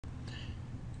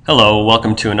Hello,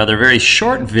 welcome to another very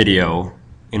short video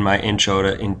in my Intro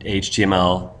to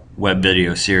HTML web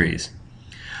video series.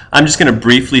 I'm just going to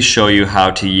briefly show you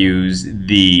how to use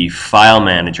the file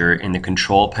manager in the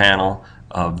control panel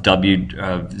of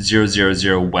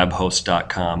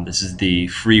 000webhost.com. This is the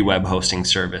free web hosting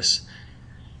service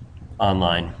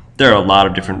online. There are a lot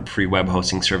of different free web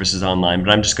hosting services online,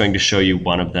 but I'm just going to show you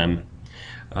one of them.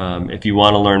 If you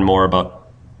want to learn more about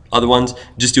other ones,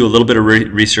 just do a little bit of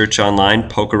research online,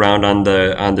 poke around on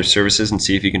their services and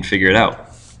see if you can figure it out.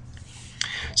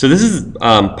 So this is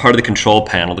part of the control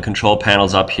panel. The control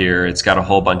panel's up here. It's got a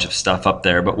whole bunch of stuff up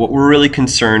there, but what we're really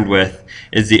concerned with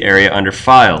is the area under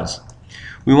Files.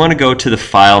 We want to go to the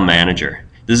File Manager.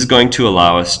 This is going to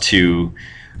allow us to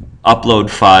upload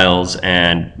files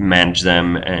and manage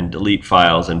them and delete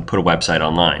files and put a website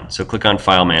online. So click on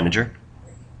File Manager.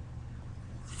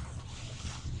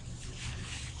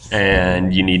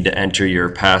 And you need to enter your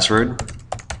password.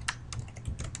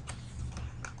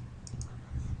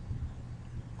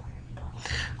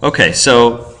 Okay,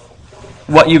 so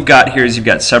what you've got here is you've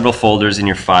got several folders in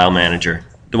your file manager.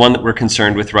 The one that we're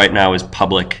concerned with right now is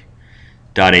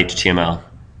public.html.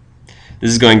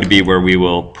 This is going to be where we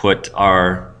will put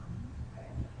our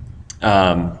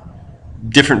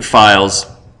different files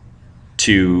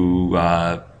to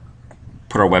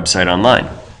put our website online.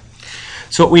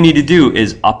 So what we need to do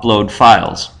is upload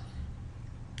files.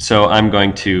 So I'm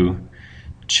going to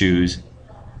choose,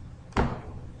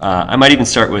 I might even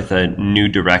start with a new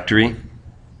directory.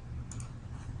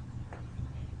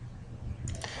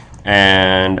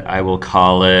 And I will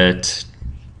call it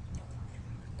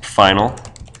Final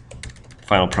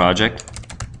Project.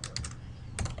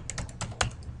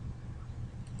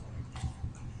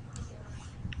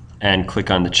 And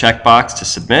click on the checkbox to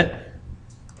submit.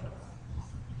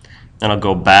 Then I'll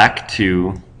go back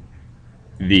to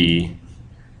the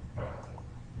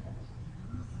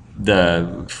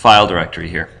file directory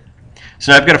here.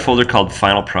 So now I've got a folder called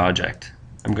Final Project.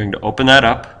 I'm going to open that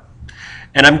up,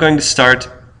 and I'm going to start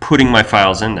putting my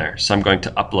files in there. So I'm going to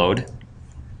upload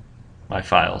my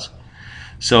files.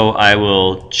 So I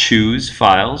will choose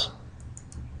Files.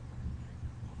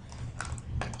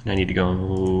 I need to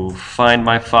go find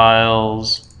my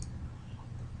files.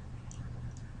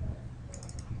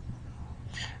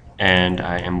 And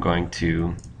I am going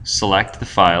to select the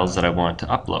files that I want to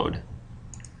upload.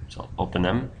 So I'll open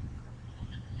them,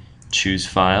 choose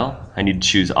File. I need to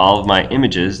choose all of my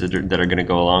images that are going to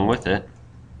go along with it.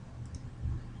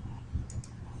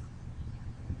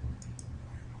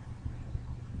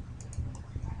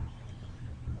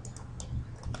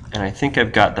 And I think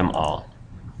I've got them all.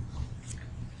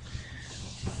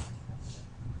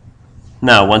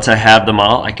 Now, once I have them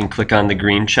all, I can click on the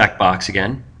green checkbox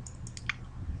again.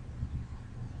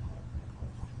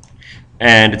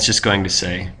 And it's just going to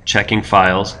say, checking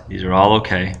files, these are all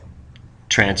okay.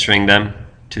 Transferring them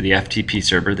to the FTP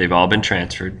server, they've all been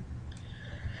transferred.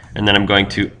 And then I'm going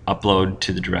to upload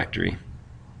to the directory.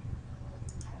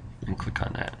 And click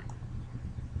on that.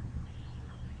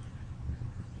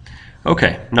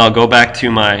 Okay, now I'll go back to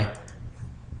my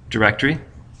directory.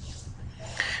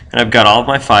 And I've got all of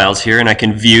my files here, and I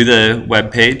can view the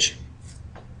web page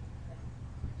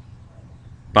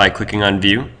by clicking on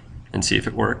View and see if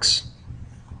it works.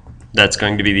 That's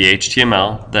going to be the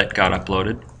HTML that got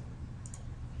uploaded.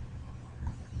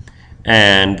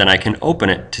 And then I can open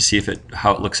it to see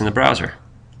how it looks in the browser.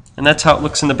 And that's how it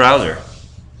looks in the browser.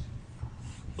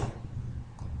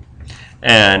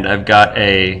 And I've got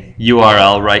a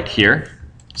URL right here.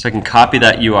 So I can copy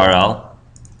that URL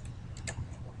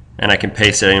and I can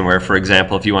paste it anywhere. For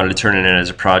example, if you wanted to turn it in as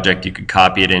a project, you could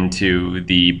copy it into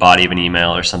the body of an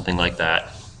email or something like that.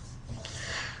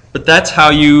 But that's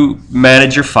how you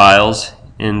manage your files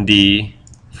in the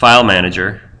file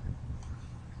manager.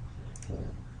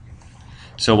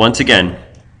 So once again,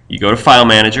 you go to File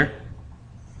Manager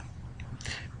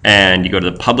and you go to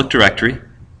the public directory,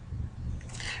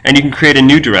 and you can create a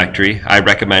new directory. I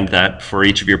recommend that for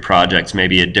each of your projects,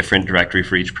 maybe a different directory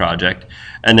for each project.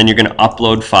 And then you're going to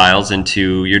upload files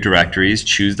into your directories,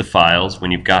 choose the files.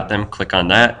 When you've got them, click on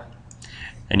that,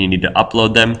 and you need to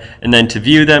upload them. And then to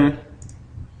view them,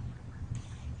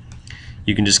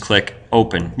 you can just click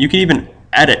Open. You can even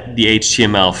edit the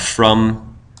HTML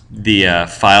from the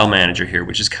file manager here,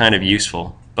 which is kind of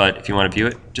useful. But if you want to view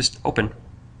it, just open.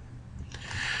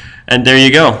 And there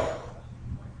you go.